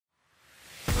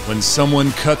When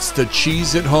someone cuts the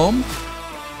cheese at home,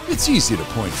 it's easy to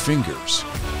point fingers.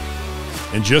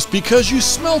 And just because you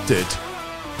smelt it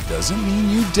doesn't mean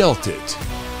you dealt it.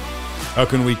 How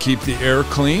can we keep the air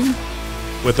clean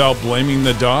without blaming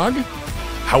the dog?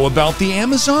 How about the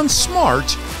Amazon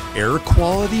Smart Air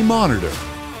Quality Monitor?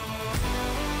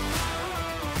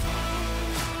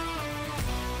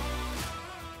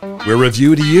 We're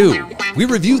Review to You. We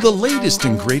review the latest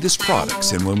and greatest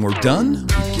products, and when we're done,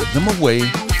 we give them away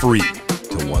free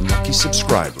to one lucky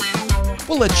subscriber.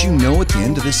 We'll let you know at the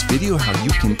end of this video how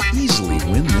you can easily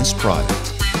win this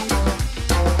product.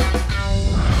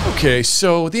 Okay,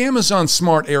 so the Amazon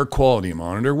Smart Air Quality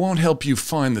Monitor won't help you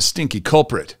find the stinky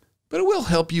culprit, but it will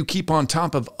help you keep on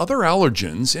top of other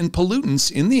allergens and pollutants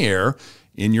in the air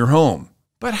in your home.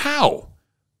 But how?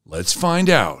 Let's find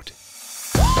out.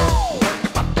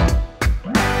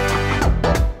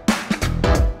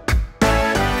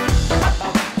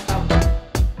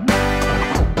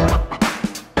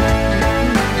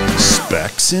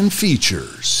 Specs and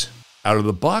features. Out of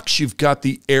the box, you've got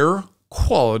the Air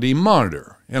Quality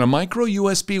Monitor and a micro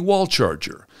USB wall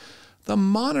charger. The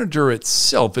monitor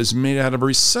itself is made out of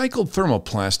recycled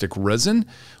thermoplastic resin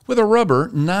with a rubber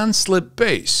non-slip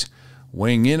base,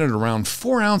 weighing in at around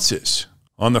 4 ounces.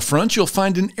 On the front, you'll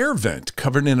find an air vent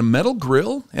covered in a metal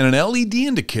grille and an LED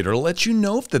indicator to let you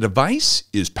know if the device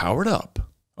is powered up.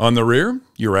 On the rear,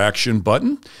 your action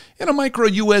button and a micro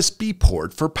USB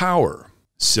port for power.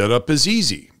 Setup is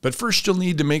easy, but first you'll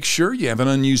need to make sure you have an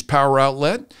unused power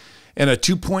outlet and a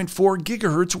 2.4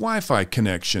 gigahertz Wi-Fi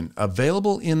connection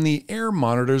available in the Air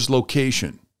Monitor's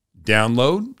location.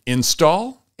 Download,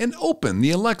 install, and open the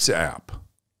Alexa app.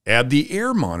 Add the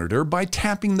Air Monitor by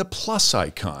tapping the plus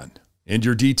icon, and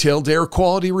your detailed air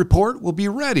quality report will be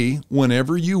ready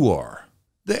whenever you are.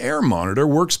 The Air Monitor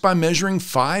works by measuring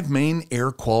 5 main air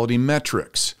quality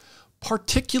metrics.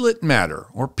 Particulate matter,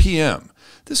 or PM.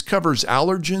 This covers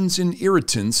allergens and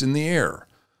irritants in the air.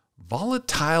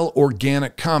 Volatile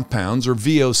organic compounds, or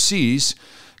VOCs,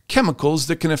 chemicals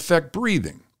that can affect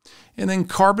breathing. And then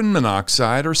carbon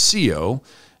monoxide, or CO,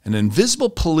 an invisible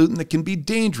pollutant that can be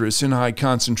dangerous in high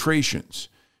concentrations.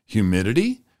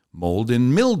 Humidity, mold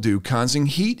and mildew causing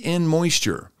heat and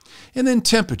moisture. And then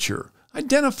temperature.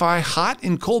 Identify hot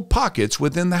and cold pockets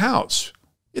within the house.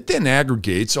 It then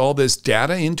aggregates all this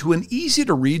data into an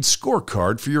easy-to-read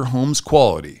scorecard for your home's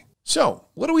quality. So,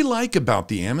 what do we like about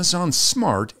the Amazon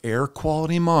Smart Air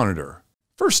Quality Monitor?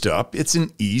 First up, it's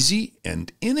an easy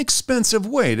and inexpensive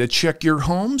way to check your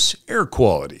home's air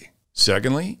quality.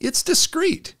 Secondly, it's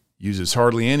discreet, uses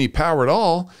hardly any power at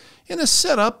all, and is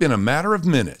set up in a matter of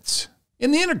minutes.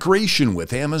 And the integration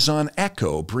with Amazon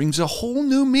Echo brings a whole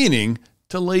new meaning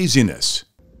to laziness.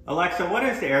 Alexa, what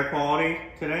is the air quality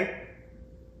today?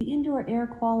 The indoor air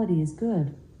quality is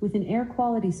good, with an air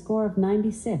quality score of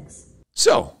 96.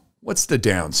 So, what's the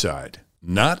downside?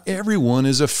 Not everyone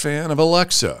is a fan of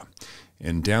Alexa,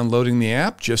 and downloading the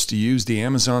app just to use the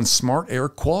Amazon Smart Air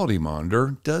Quality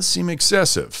Monitor does seem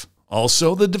excessive.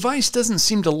 Also, the device doesn't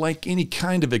seem to like any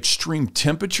kind of extreme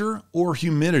temperature or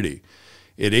humidity.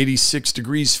 At 86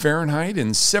 degrees Fahrenheit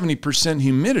and 70%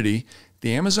 humidity,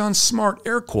 the Amazon Smart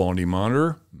Air Quality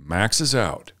Monitor maxes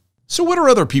out. So what are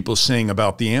other people saying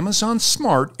about the Amazon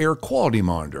Smart Air Quality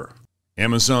Monitor?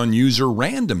 Amazon user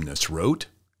Randomness wrote,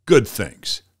 "Good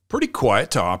things. Pretty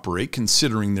quiet to operate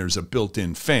considering there's a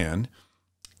built-in fan.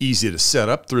 Easy to set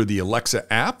up through the Alexa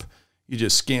app. You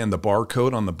just scan the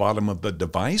barcode on the bottom of the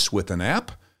device with an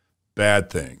app. Bad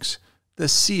things. The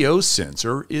CO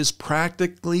sensor is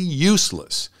practically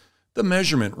useless. The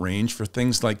measurement range for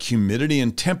things like humidity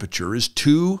and temperature is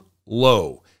too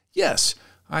low. Yes,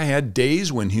 I had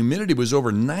days when humidity was over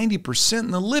 90%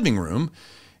 in the living room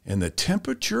and the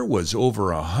temperature was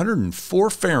over 104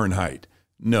 Fahrenheit.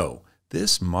 No,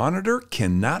 this monitor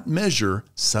cannot measure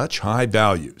such high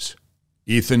values."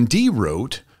 Ethan D.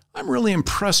 wrote, "I'm really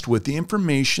impressed with the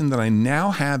information that I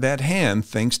now have at hand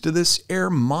thanks to this air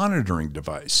monitoring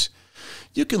device.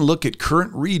 You can look at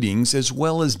current readings as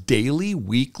well as daily,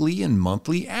 weekly, and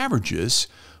monthly averages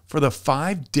for the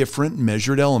 5 different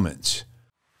measured elements."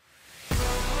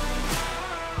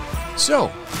 So,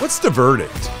 what's the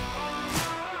verdict?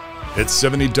 At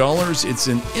 $70, it's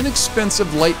an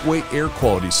inexpensive, lightweight air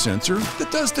quality sensor that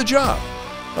does the job,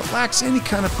 but lacks any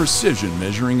kind of precision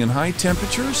measuring in high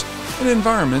temperatures and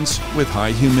environments with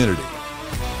high humidity.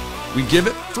 We give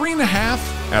it 3.5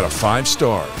 out of 5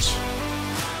 stars.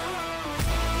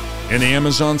 An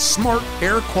Amazon Smart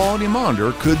Air Quality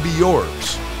Monitor could be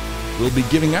yours. We'll be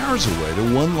giving ours away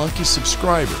to one lucky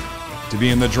subscriber. To be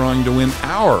in the drawing to win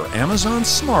our Amazon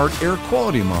Smart Air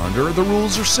Quality Monitor, the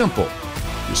rules are simple.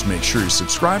 Just make sure you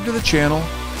subscribe to the channel,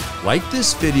 Like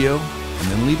this video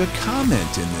and then leave a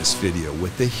comment in this video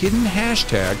with the hidden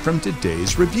hashtag from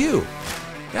today's review.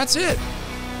 That's it.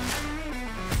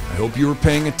 I hope you were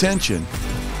paying attention.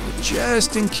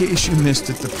 Just in case you missed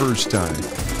it the first time,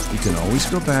 you can always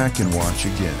go back and watch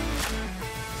again.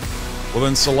 We'll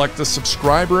then select a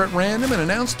subscriber at random and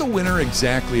announce the winner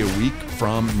exactly a week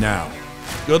from now.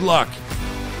 Good luck.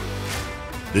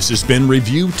 This has been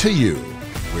Review to You,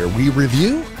 where we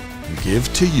review and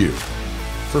give to you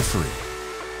for free.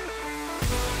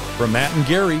 From Matt and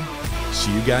Gary,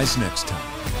 see you guys next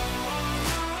time.